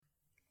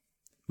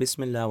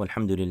Bismillah,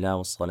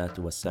 walhamdulillah, wassalatu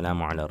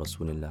wassalamu ala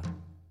rasulillah.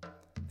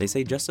 They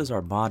say just as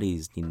our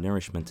bodies need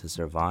nourishment to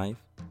survive,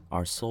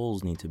 our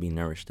souls need to be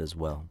nourished as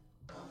well.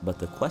 But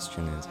the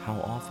question is,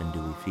 how often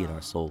do we feed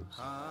our souls?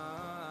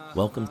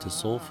 Welcome to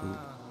Soul Food,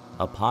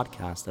 a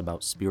podcast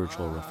about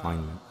spiritual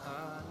refinement.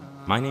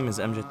 My name is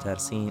Amjad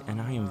Tarsin,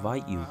 and I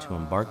invite you to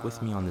embark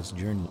with me on this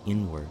journey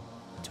inward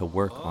to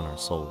work on our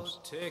souls.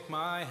 Take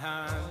my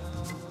hand,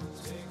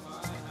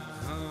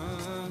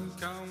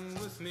 come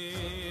with me.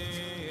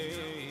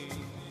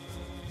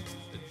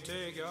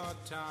 Take your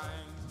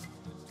time,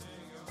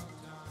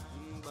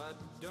 but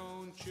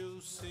don't you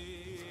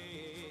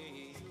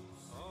see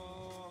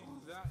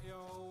that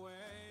your way.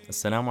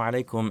 Assalamu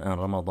alaikum and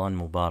Ramadan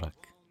Mubarak.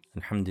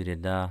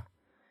 Alhamdulillah,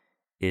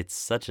 it's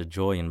such a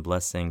joy and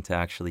blessing to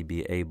actually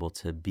be able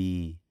to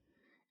be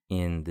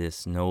in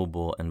this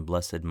noble and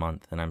blessed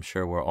month, and I'm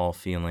sure we're all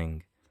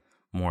feeling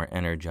more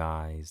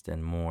energized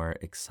and more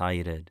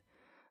excited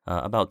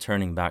about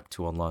turning back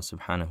to Allah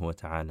subhanahu wa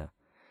ta'ala.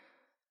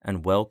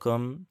 And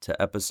welcome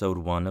to episode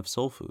 1 of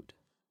Soul Food.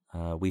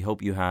 We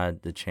hope you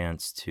had the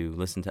chance to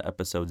listen to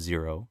episode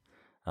 0,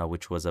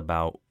 which was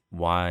about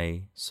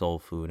why Soul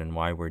Food and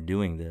why we're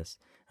doing this.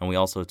 And we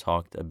also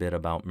talked a bit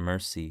about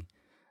mercy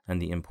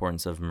and the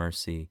importance of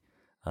mercy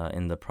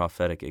in the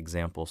prophetic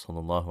example,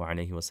 sallallahu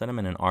alaihi wasallam,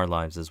 and in our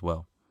lives as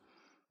well.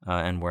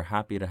 And we're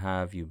happy to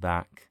have you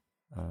back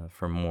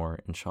for more,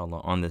 inshallah,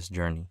 on this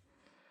journey.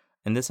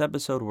 In this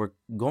episode, we're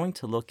going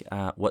to look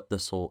at what the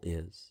soul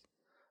is.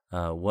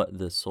 What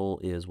the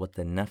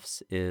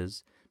nafs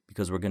is,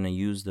 because we're going to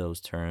use those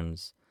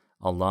terms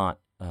a lot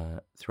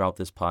throughout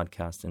this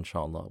podcast,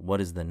 inshallah. What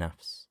is the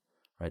nafs,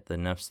 right? The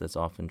nafs that's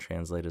often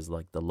translated as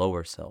like the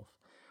lower self.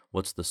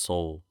 What's the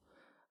soul?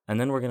 And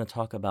then we're going to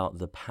talk about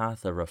the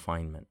path of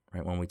refinement,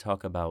 right? When we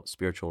talk about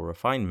spiritual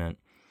refinement,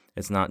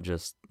 it's not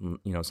just,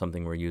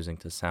 something we're using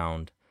to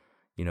sound,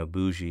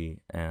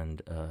 bougie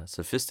and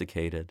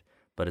sophisticated,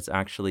 but it's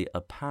actually a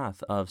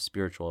path of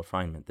spiritual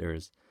refinement.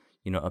 There's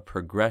a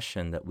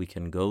progression that we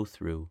can go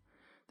through,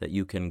 that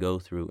you can go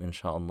through,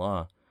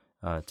 inshallah,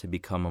 to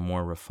become a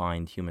more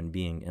refined human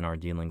being in our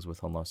dealings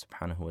with Allah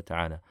subhanahu wa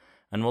ta'ala.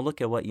 And we'll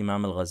look at what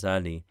Imam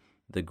al-Ghazali,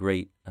 the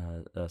great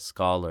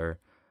scholar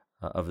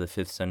of the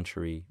 5th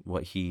century,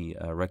 what he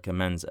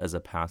recommends as a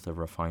path of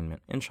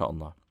refinement,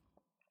 inshallah.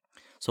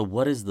 So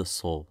what is the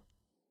soul?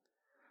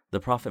 The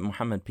Prophet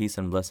Muhammad, peace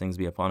and blessings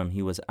be upon him,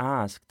 he was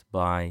asked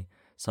by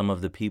some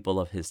of the people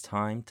of his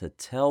time to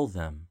tell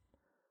them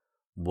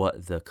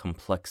what the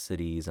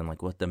complexities and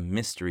what the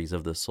mysteries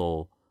of the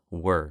soul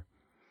were.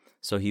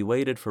 So he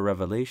waited for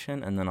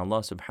revelation, and then Allah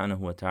subhanahu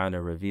wa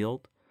ta'ala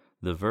revealed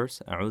the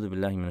verse, أعوذ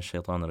بالله من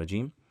الشيطان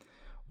الرجيم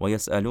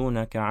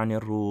ويسألونك عن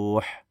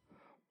الروح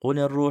قل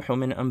الروح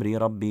من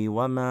أمر ربي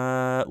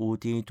وما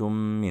أوتيتم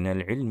من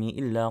العلم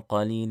إلا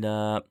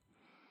قليلا.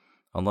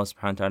 Allah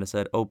subhanahu wa ta'ala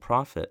said, O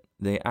Prophet,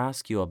 they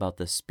ask you about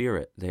the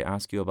spirit, they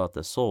ask you about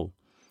the soul.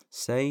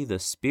 Say, the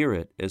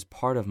spirit is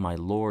part of my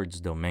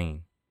Lord's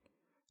domain.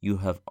 You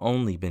have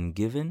only been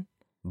given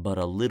but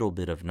a little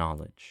bit of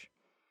knowledge.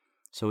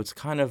 So it's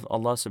kind of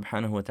Allah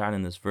subhanahu wa ta'ala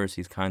in this verse,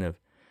 he's kind of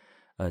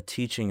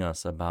teaching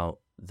us about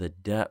the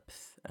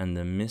depth and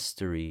the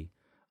mystery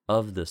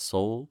of the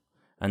soul,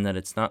 and that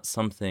it's not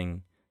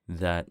something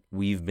that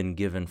we've been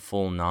given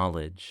full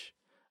knowledge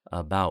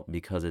about,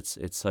 because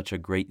it's such a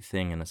great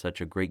thing and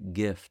such a great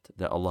gift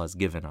that Allah has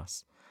given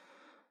us.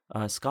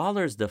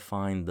 Scholars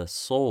define the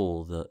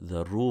soul,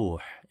 the ruh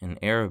in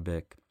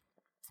Arabic,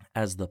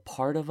 as the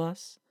part of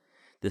us,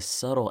 this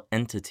subtle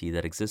entity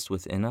that exists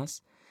within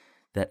us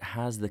that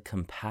has the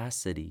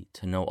capacity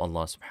to know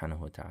Allah subhanahu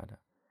wa ta'ala.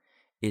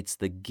 It's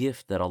the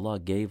gift that Allah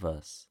gave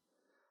us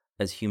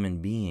as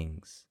human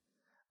beings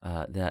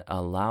that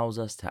allows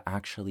us to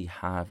actually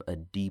have a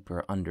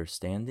deeper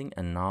understanding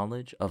and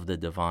knowledge of the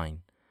divine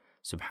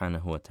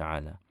subhanahu wa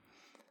ta'ala.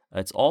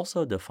 It's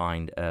also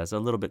defined as a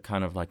little bit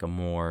kind of like a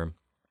more,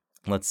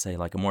 let's say,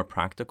 like a more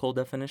practical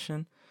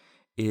definition,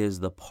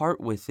 is the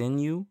part within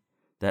you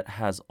that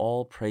has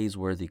all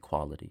praiseworthy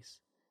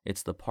qualities.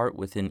 It's the part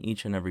within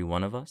each and every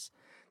one of us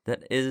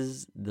that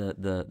is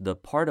the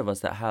part of us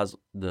that has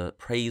the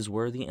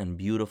praiseworthy and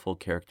beautiful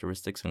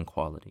characteristics and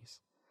qualities.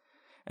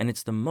 And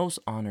it's the most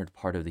honored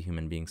part of the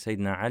human being.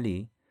 Sayyidina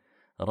Ali,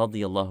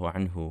 radiyallahu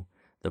anhu,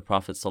 the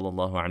Prophet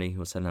sallallahu alaihi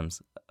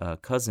wasallam's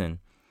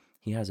cousin,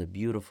 he has a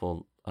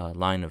beautiful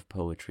line of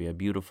poetry, a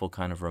beautiful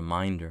kind of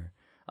reminder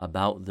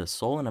about the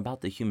soul and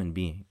about the human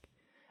being.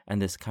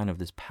 And this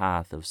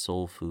path of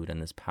soul food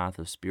and this path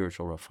of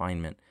spiritual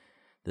refinement,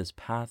 this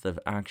path of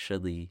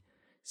actually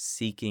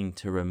seeking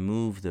to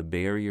remove the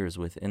barriers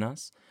within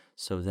us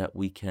so that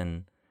we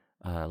can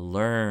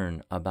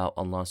learn about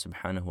Allah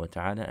subhanahu wa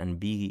ta'ala and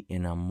be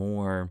in a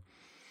more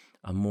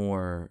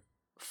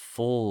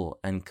full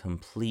and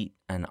complete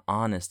and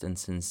honest and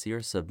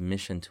sincere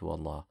submission to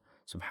Allah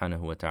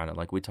subhanahu wa ta'ala.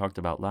 Like we talked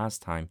about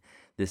last time,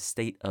 this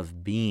state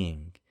of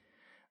being,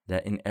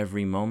 that in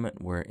every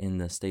moment we're in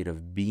the state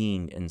of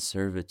being in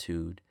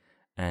servitude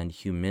and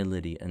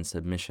humility and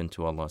submission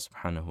to Allah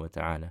subhanahu wa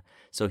ta'ala.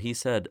 So he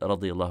said,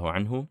 radiyallahu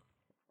anhu,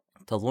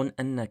 تظن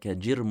أنك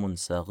جرم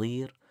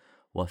صغير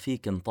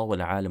وفيك انطوى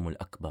العالم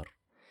الأكبر.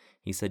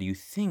 He said, you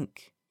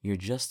think you're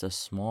just a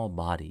small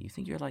body. You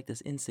think you're like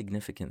this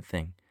insignificant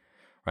thing,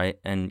 right?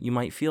 And you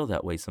might feel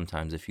that way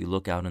sometimes if you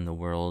look out in the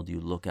world, you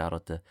look out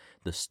at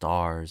the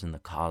stars and the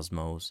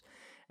cosmos,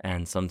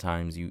 and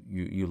sometimes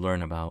you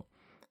learn about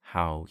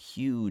how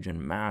huge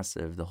and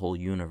massive the whole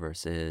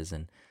universe is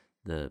and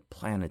the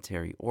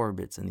planetary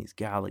orbits and these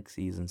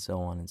galaxies and so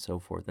on and so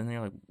forth. And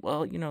they're like,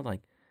 well,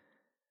 like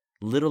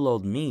little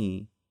old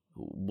me,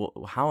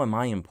 how am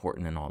I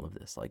important in all of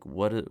this? Like,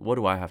 what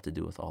do I have to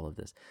do with all of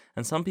this?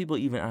 And some people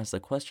even ask the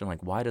question,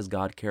 like, why does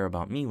God care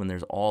about me when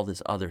there's all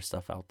this other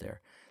stuff out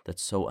there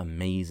that's so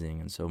amazing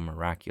and so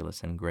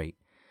miraculous and great?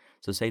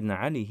 So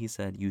Sayyidina Ali, he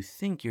said, you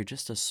think you're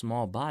just a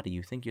small body.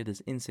 You think you're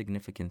this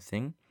insignificant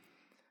thing,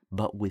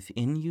 but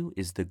within you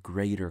is the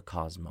greater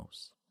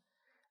cosmos.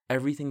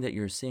 Everything that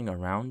you're seeing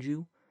around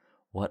you,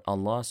 what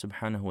Allah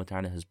subhanahu wa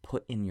ta'ala has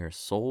put in your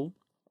soul,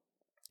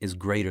 is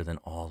greater than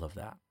all of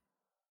that.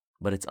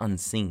 But it's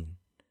unseen,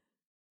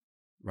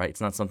 right? It's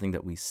not something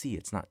that we see.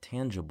 It's not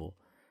tangible,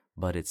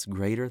 but it's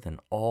greater than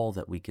all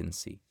that we can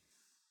see.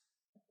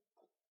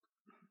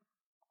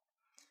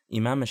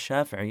 Imam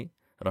al-Shafi'i,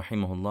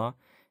 rahimahullah,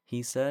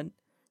 he said,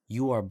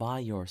 you are by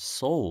your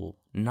soul,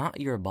 not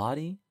your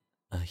body,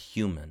 a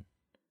human.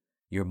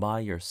 You're by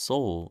your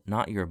soul,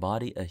 not your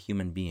body, a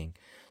human being.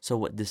 So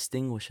what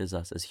distinguishes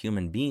us as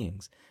human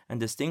beings and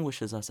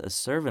distinguishes us as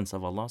servants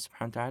of Allah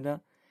subhanahu wa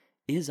ta'ala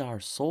is our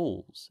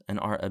souls and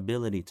our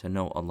ability to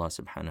know Allah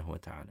subhanahu wa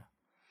ta'ala.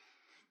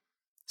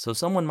 So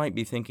someone might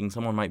be thinking,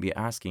 someone might be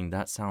asking,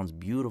 that sounds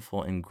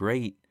beautiful and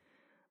great,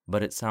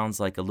 but it sounds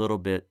like a little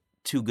bit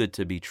too good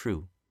to be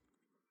true.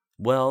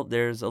 Well,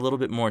 there's a little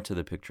bit more to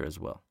the picture as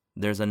well.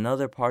 There's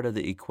another part of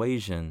the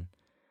equation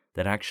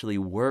that actually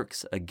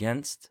works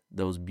against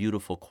those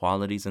beautiful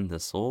qualities in the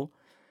soul,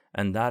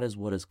 and that is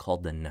what is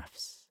called the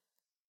nafs.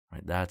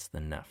 Right? That's the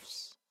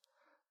nafs.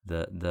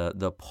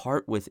 The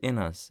part within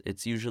us,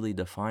 it's usually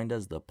defined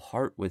as the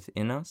part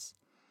within us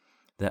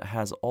that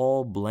has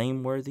all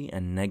blameworthy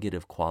and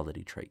negative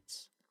quality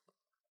traits.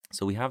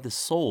 So we have the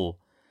soul,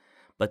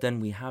 but then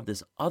we have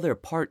this other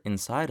part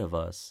inside of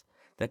us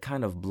that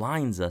kind of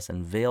blinds us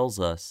and veils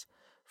us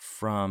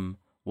from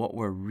what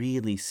we're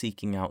really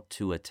seeking out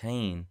to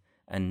attain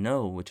and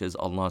know, which is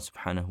Allah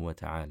subhanahu wa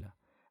ta'ala.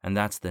 And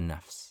that's the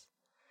nafs.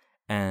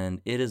 And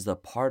it is the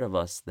part of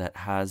us that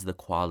has the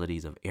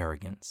qualities of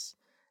arrogance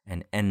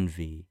and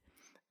envy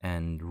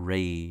and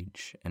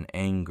rage and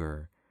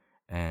anger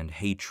and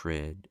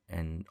hatred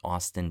and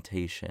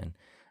ostentation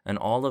and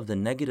all of the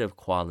negative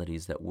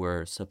qualities that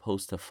we're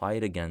supposed to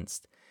fight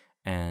against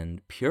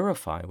and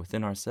purify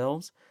within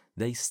ourselves.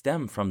 They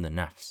stem from the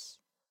nafs.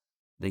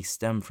 They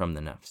stem from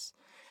the nafs.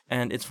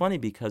 And it's funny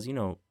because,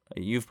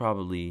 you're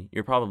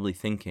probably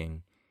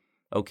thinking,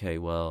 okay,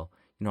 well,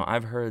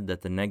 I've heard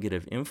that the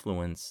negative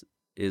influence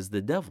is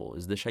the devil,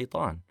 is the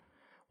shaitan.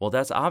 Well,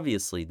 that's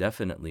obviously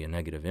definitely a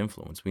negative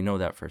influence. We know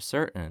that for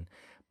certain.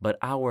 But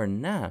our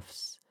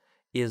nafs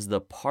is the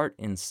part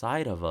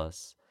inside of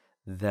us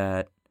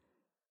that,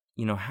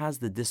 has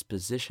the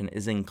disposition,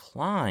 is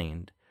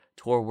inclined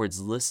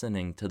towards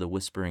listening to the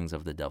whisperings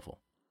of the devil.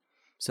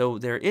 So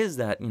there is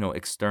that,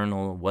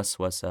 external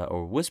waswasa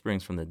or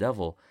whisperings from the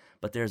devil,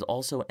 but there's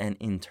also an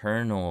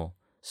internal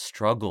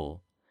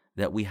struggle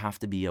that we have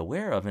to be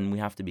aware of and we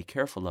have to be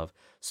careful of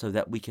so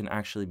that we can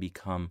actually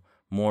become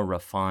more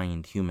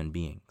refined human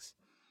beings.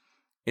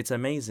 It's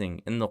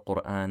amazing in the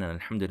Quran, and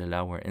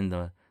alhamdulillah, we're in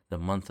the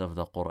month of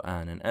the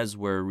Quran, and as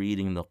we're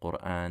reading the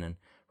Quran and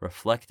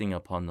reflecting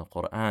upon the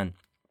Quran,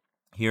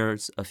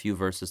 here's a few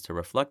verses to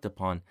reflect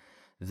upon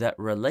that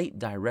relate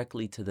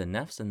directly to the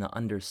nafs and the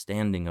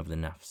understanding of the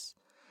nafs.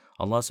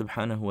 Allah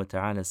subhanahu wa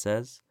ta'ala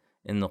says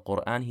in the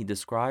Quran, He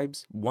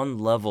describes one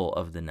level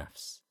of the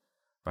nafs,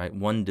 right?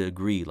 One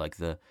degree, like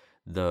the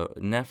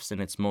nafs in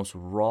its most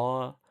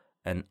raw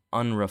and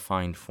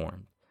unrefined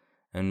form,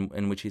 and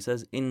in which He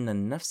says, "Inna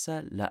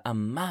nafsa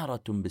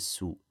la'ammaratun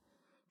bis-su."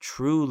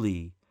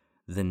 Truly,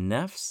 the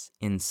nafs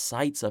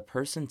incites a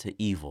person to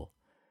evil.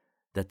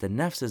 That the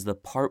nafs is the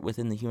part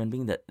within the human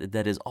being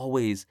that is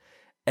always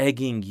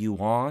egging you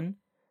on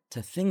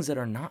to things that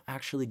are not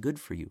actually good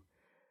for you.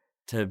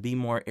 To be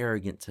more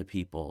arrogant to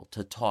people,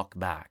 to talk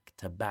back,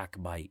 to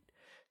backbite,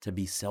 to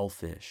be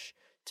selfish,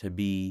 to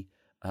be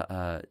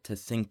to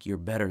think you're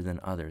better than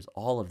others.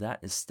 All of that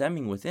is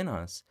stemming within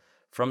us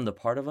from the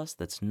part of us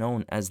that's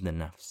known as the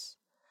nafs.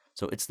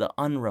 So it's the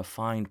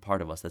unrefined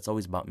part of us that's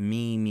always about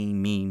me, me,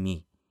 me,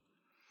 me.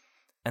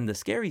 And the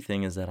scary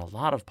thing is that a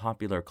lot of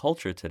popular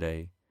culture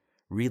today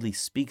really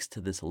speaks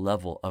to this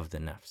level of the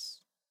nafs.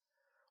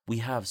 We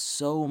have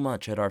so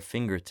much at our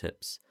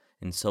fingertips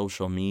in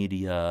social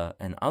media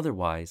and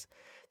otherwise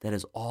that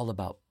is all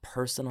about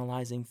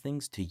personalizing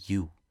things to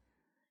you.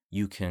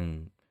 You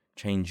can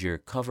change your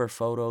cover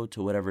photo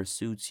to whatever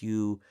suits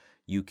you.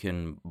 You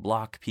can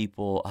block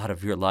people out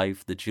of your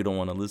life that you don't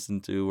want to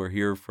listen to or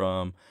hear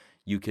from.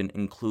 You can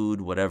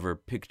include whatever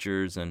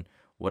pictures and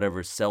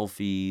whatever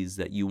selfies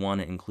that you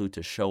want to include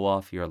to show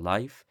off your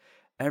life.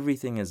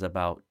 Everything is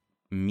about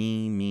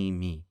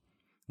me.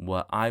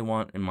 What I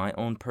want in my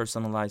own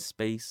personalized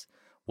space,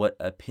 what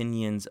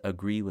opinions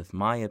agree with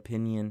my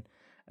opinion,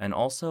 and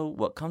also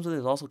what comes with it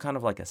is also kind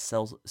of like a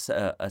sense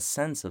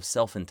of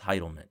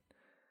self-entitlement,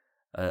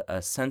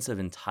 a sense of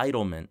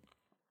entitlement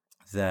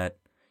that,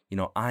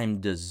 I'm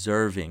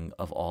deserving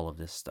of all of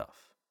this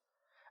stuff.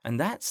 And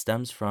that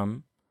stems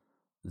from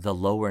the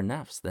lower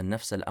nafs, the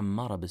nafs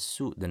al-ammara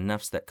bis-su', the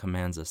nafs that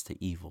commands us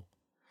to evil.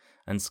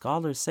 And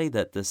scholars say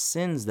that the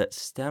sins that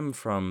stem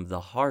from the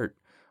heart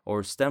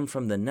or stem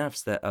from the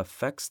nafs that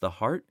affects the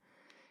heart,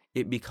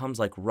 it becomes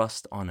like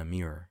rust on a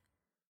mirror.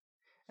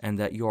 And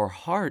that your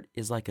heart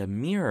is like a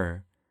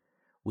mirror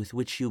with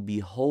which you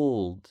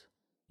behold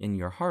in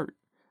your heart,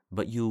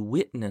 but you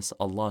witness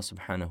Allah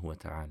subhanahu wa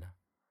ta'ala.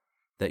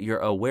 That you're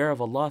aware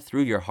of Allah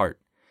through your heart.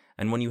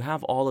 And when you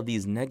have all of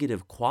these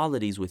negative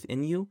qualities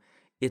within you,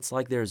 it's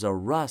like there's a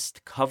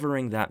rust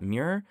covering that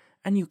mirror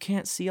and you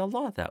can't see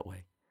Allah that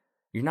way.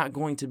 You're not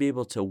going to be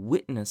able to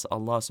witness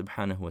Allah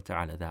subhanahu wa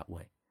ta'ala that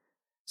way.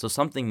 So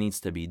something needs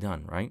to be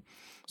done, right?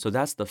 So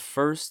that's the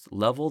first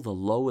level, the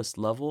lowest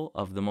level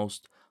of the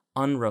most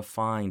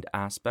unrefined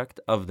aspect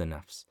of the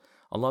nafs.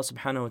 Allah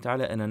subhanahu wa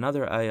ta'ala in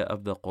another ayah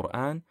of the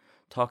Quran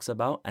talks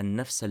about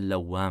an-nafs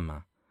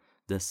al-lawwama,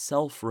 the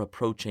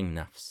self-reproaching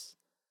nafs.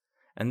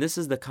 And this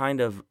is the kind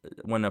of,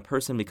 when a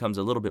person becomes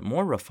a little bit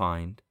more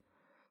refined,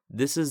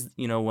 this is,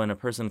 when a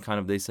person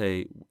they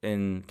say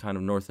in kind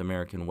of North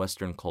American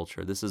Western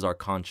culture, this is our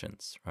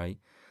conscience, right?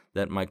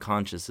 That my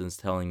conscience is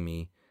telling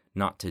me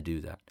not to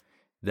do that.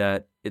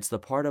 That it's the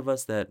part of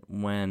us that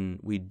when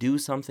we do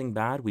something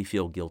bad, we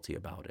feel guilty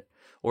about it.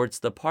 Or it's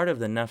the part of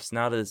the nafs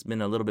now that it's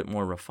been a little bit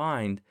more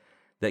refined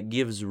that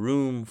gives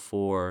room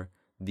for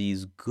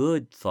these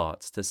good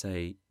thoughts to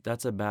say,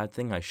 that's a bad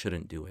thing, I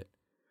shouldn't do it.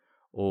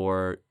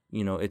 Or,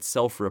 it's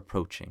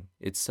self-reproaching,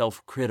 it's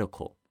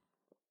self-critical.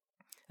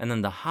 And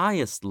then the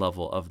highest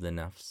level of the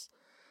nafs,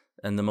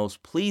 and the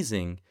most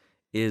pleasing,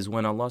 is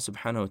when Allah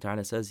subhanahu wa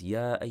ta'ala says,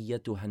 Ya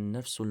ayyatuha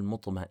nafsul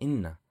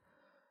mutma'inna,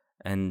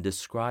 and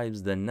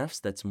describes the nafs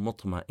that's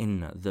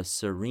mutma'inna, the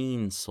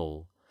serene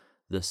soul,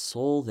 the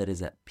soul that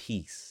is at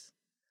peace,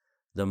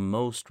 the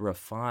most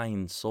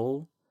refined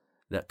soul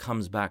that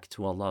comes back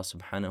to Allah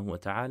subhanahu wa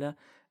ta'ala.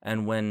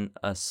 And when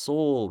a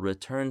soul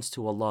returns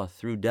to Allah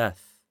through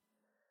death,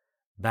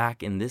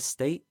 back in this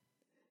state,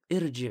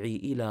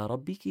 irji'i ila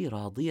rabbiki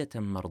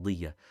radiyatan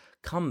mardiyya,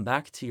 come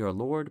back to your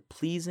Lord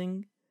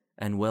pleasing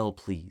and well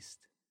pleased,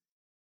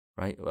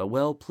 right?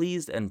 Well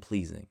pleased and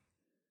pleasing.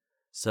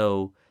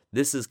 So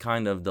this is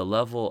kind of the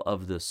level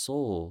of the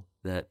soul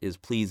that is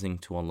pleasing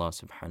to Allah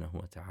subhanahu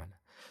wa ta'ala.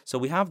 So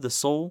we have the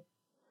soul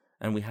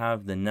and we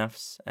have the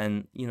nafs,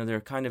 and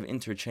they're kind of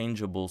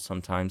interchangeable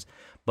sometimes,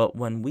 but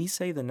when we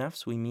say the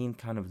nafs, we mean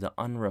kind of the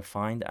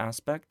unrefined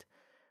aspect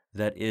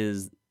that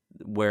is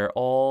where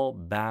all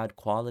bad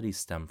qualities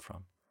stem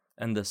from.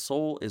 And the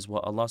soul is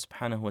what Allah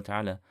subhanahu wa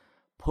ta'ala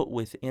put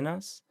within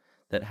us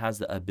that has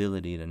the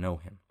ability to know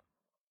Him.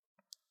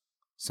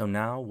 So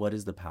now, what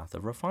is the path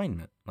of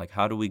refinement? Like,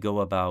 how do we go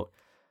about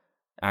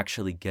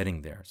actually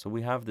getting there? So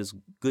we have this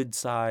good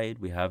side,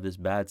 we have this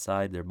bad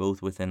side, they're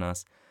both within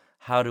us.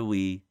 How do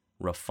we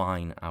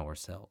refine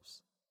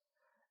ourselves?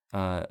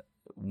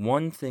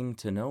 One thing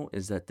to know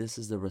is that this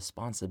is the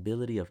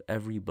responsibility of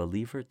every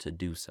believer to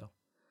do so.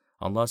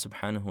 Allah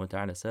subhanahu wa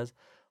ta'ala says,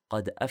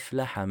 قَدْ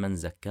أَفْلَحَ مَنْ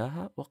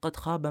زَكَّاهَا وَقَدْ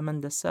خَابَ مَنْ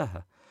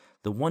دَسَّاهَا.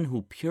 The one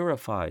who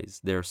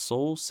purifies their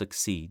soul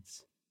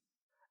succeeds,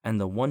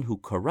 and the one who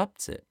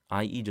corrupts it,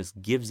 i.e.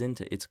 just gives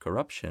into its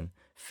corruption,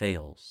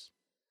 fails.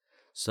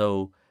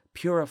 So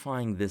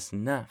purifying this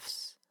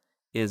nafs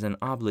is an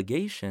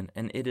obligation,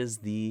 and it is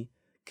the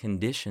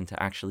condition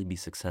to actually be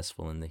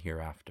successful in the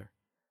hereafter.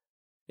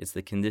 It's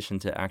the condition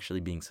to actually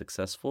being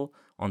successful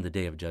on the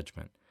Day of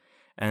Judgment.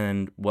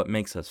 And what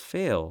makes us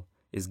fail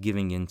is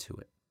giving into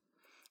it.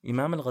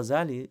 Imam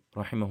al-Ghazali,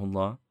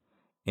 rahimahullah,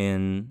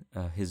 in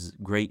his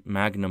great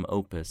magnum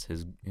opus,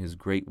 his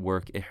great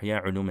work,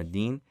 Ihya Ulum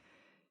ad-Din,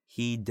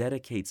 he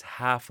dedicates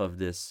half of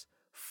this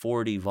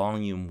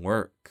 40-volume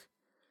work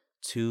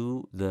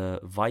to the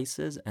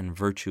vices and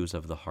virtues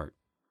of the heart.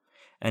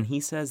 And he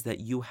says that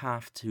you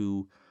have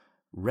to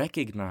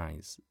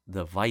recognize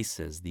the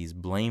vices, these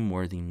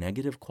blameworthy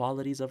negative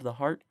qualities of the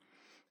heart,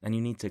 and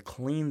you need to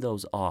clean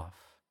those off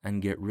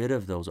and get rid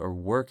of those, or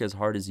work as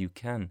hard as you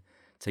can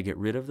to get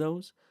rid of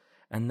those,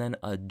 and then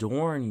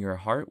adorn your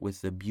heart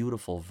with the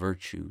beautiful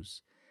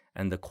virtues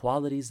and the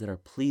qualities that are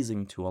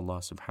pleasing to Allah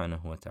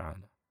subhanahu wa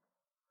ta'ala.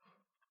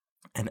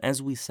 And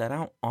as we set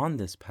out on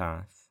this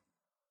path,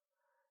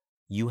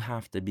 you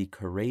have to be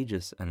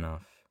courageous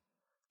enough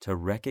to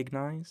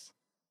recognize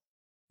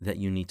that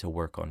you need to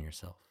work on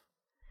yourself.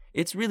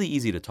 It's really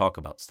easy to talk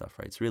about stuff,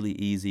 right? It's really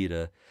easy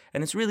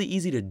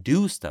to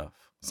do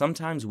stuff.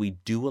 Sometimes we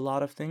do a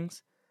lot of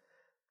things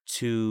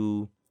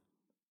to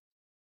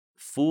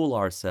fool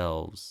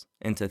ourselves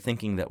into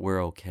thinking that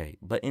we're okay.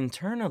 But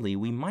internally,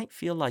 we might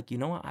feel like,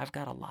 what, I've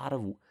got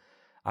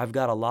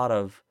a lot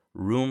of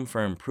room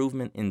for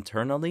improvement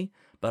internally,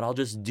 but I'll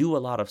just do a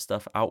lot of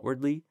stuff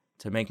outwardly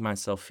to make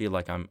myself feel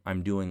like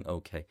I'm doing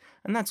okay.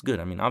 And that's good.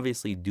 I mean,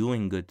 obviously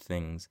doing good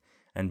things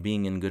and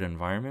being in good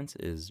environments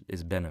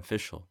is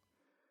beneficial.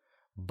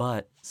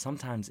 But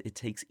sometimes it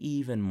takes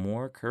even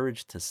more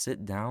courage to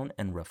sit down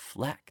and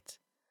reflect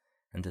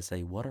and to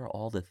say, what are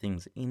all the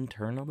things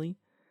internally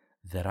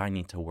that I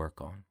need to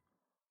work on?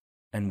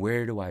 And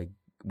where do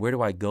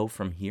I go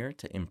from here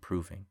to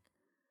improving?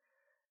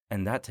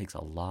 And that takes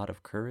a lot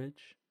of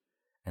courage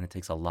and it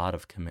takes a lot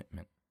of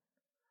commitment.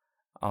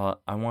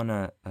 I want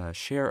to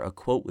share a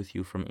quote with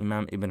you from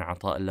Imam Ibn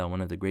Ata'illah,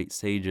 one of the great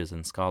sages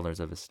and scholars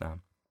of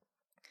Islam.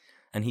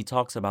 And he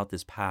talks about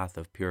this path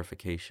of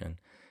purification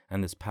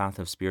and this path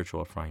of spiritual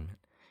refinement.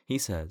 He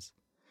says,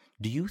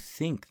 do you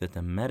think that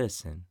the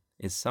medicine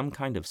is some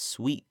kind of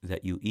sweet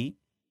that you eat?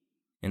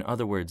 In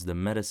other words, the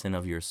medicine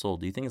of your soul.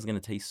 Do you think it's going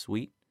to taste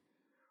sweet?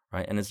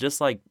 Right? And it's just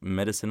like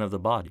medicine of the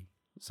body.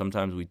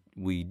 Sometimes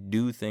we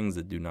do things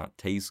that do not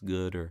taste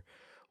good or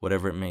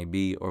whatever it may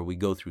be, or we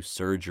go through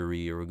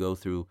surgery or we go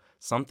through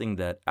something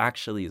that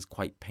actually is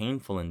quite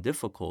painful and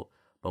difficult,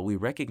 but we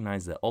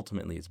recognize that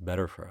ultimately it's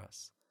better for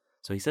us.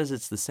 So he says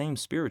it's the same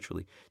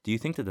spiritually. Do you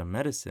think that the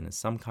medicine is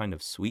some kind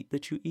of sweet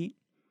that you eat?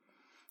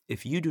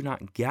 If you do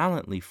not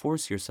gallantly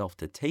force yourself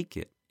to take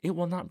it, it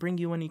will not bring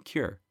you any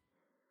cure.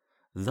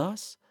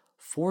 Thus,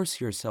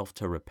 force yourself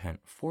to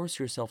repent, force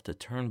yourself to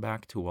turn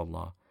back to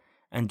Allah,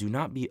 and do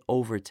not be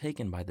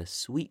overtaken by the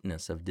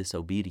sweetness of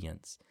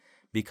disobedience,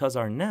 because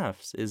our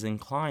nafs is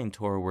inclined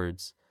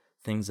towards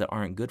things that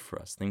aren't good for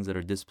us, things that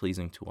are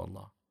displeasing to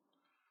Allah.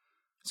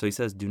 So he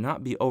says, do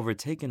not be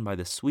overtaken by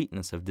the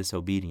sweetness of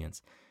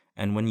disobedience.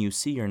 And when you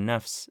see your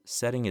nafs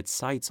setting its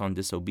sights on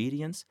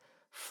disobedience,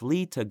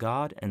 flee to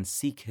God and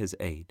seek His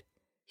aid.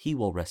 He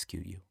will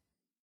rescue you.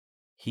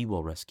 He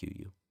will rescue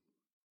you.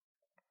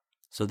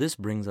 So this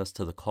brings us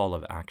to the call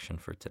of action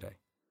for today.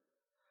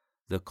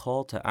 The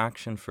call to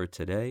action for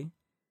today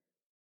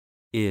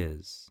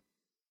is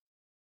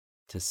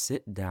to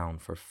sit down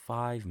for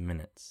 5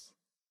 minutes,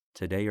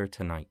 today or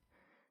tonight,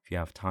 if you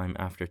have time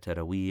after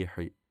Taraweeh,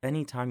 or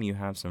anytime you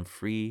have some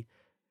free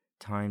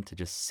time to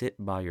just sit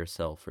by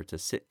yourself or to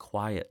sit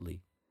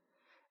quietly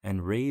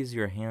and raise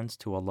your hands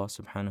to Allah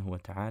subhanahu wa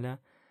ta'ala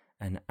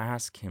and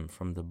ask Him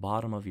from the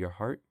bottom of your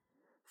heart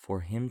for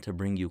Him to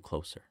bring you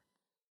closer.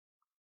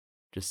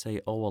 Just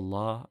say, oh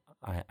Allah,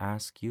 I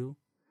ask you,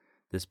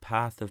 this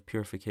path of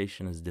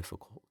purification is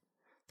difficult.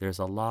 There's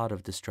a lot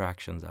of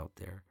distractions out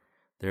there.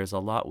 There's a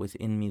lot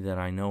within me that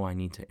I know I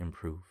need to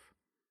improve.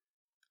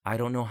 I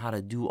don't know how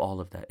to do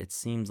all of that. It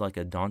seems like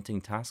a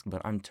daunting task,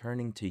 but I'm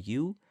turning to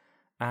you,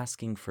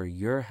 asking for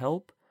your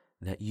help,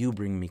 that you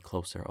bring me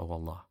closer, O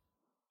Allah.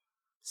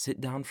 Sit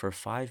down for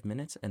 5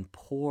 minutes and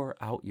pour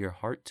out your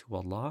heart to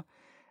Allah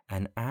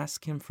and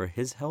ask Him for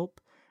His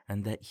help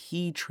and that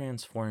He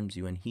transforms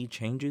you and He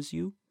changes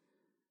you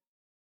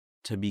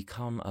to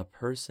become a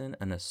person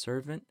and a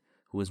servant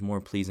who is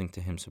more pleasing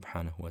to Him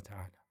subhanahu wa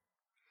ta'ala.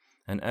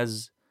 And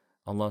as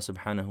Allah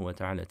subhanahu wa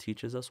ta'ala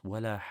teaches us,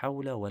 وَلَا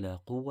حَوْلَ وَلَا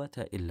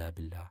قُوَّةَ إِلَّا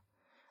بِاللَّهِ.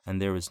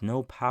 And there is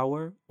no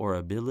power or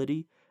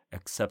ability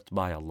except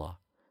by Allah.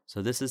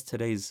 So this is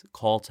today's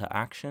call to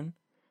action,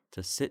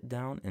 to sit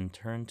down and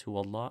turn to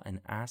Allah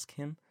and ask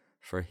Him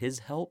for His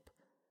help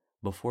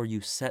before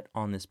you set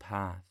on this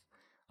path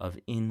of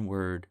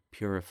inward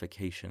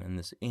purification and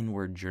this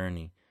inward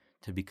journey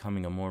to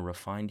becoming a more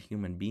refined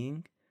human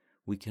being.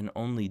 We can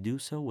only do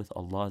so with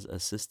Allah's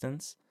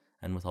assistance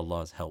and with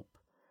Allah's help.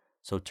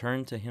 So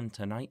turn to Him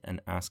tonight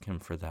and ask Him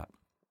for that.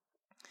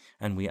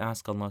 And we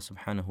ask Allah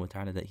subhanahu wa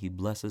ta'ala that He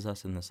blesses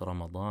us in this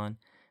Ramadan,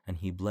 and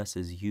He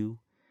blesses you,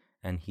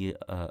 and He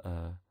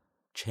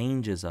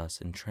changes us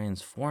and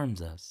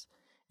transforms us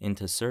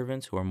into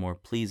servants who are more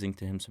pleasing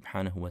to Him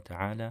subhanahu wa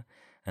ta'ala,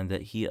 and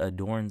that He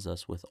adorns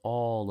us with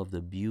all of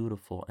the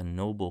beautiful and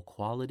noble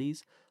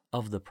qualities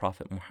of the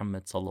Prophet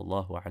Muhammad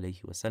sallallahu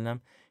alayhi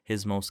wasallam,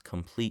 His most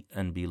complete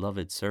and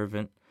beloved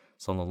servant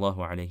sallallahu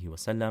alayhi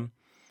wasallam.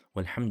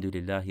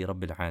 Walhamdulillahi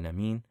Rabbil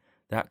Alameen.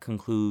 That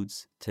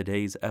concludes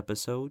today's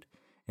episode.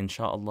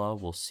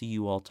 Insha'Allah, we'll see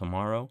you all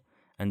tomorrow.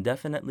 And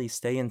definitely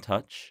stay in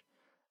touch.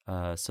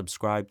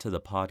 Subscribe to the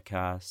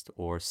podcast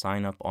or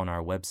sign up on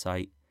our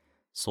website,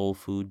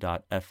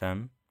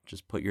 soulfood.fm.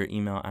 Just put your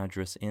email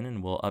address in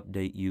and we'll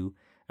update you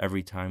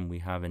every time we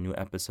have a new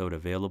episode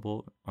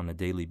available on a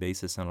daily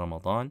basis in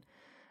Ramadan.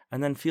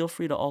 And then feel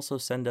free to also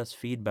send us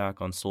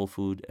feedback on Soul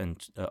Food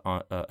and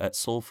at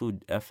Soul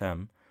Food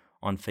FM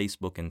on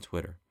Facebook and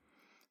Twitter.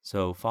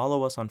 So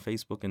follow us on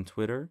Facebook and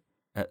Twitter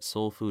at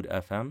Soul Food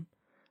FM,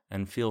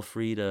 and feel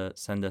free to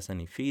send us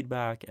any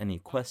feedback, any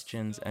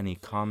questions, any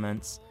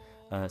comments.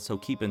 So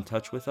keep in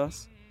touch with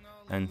us.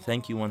 And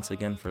thank you once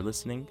again for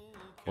listening.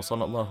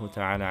 وصلى الله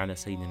تعالى على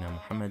سيدنا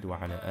محمد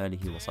وعلى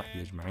آله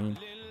وصحبه أجمعين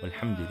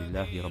والحمد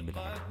لله رب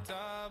العالمين.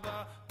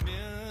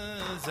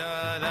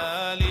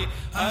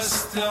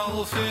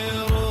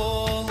 أستغفر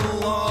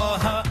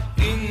الله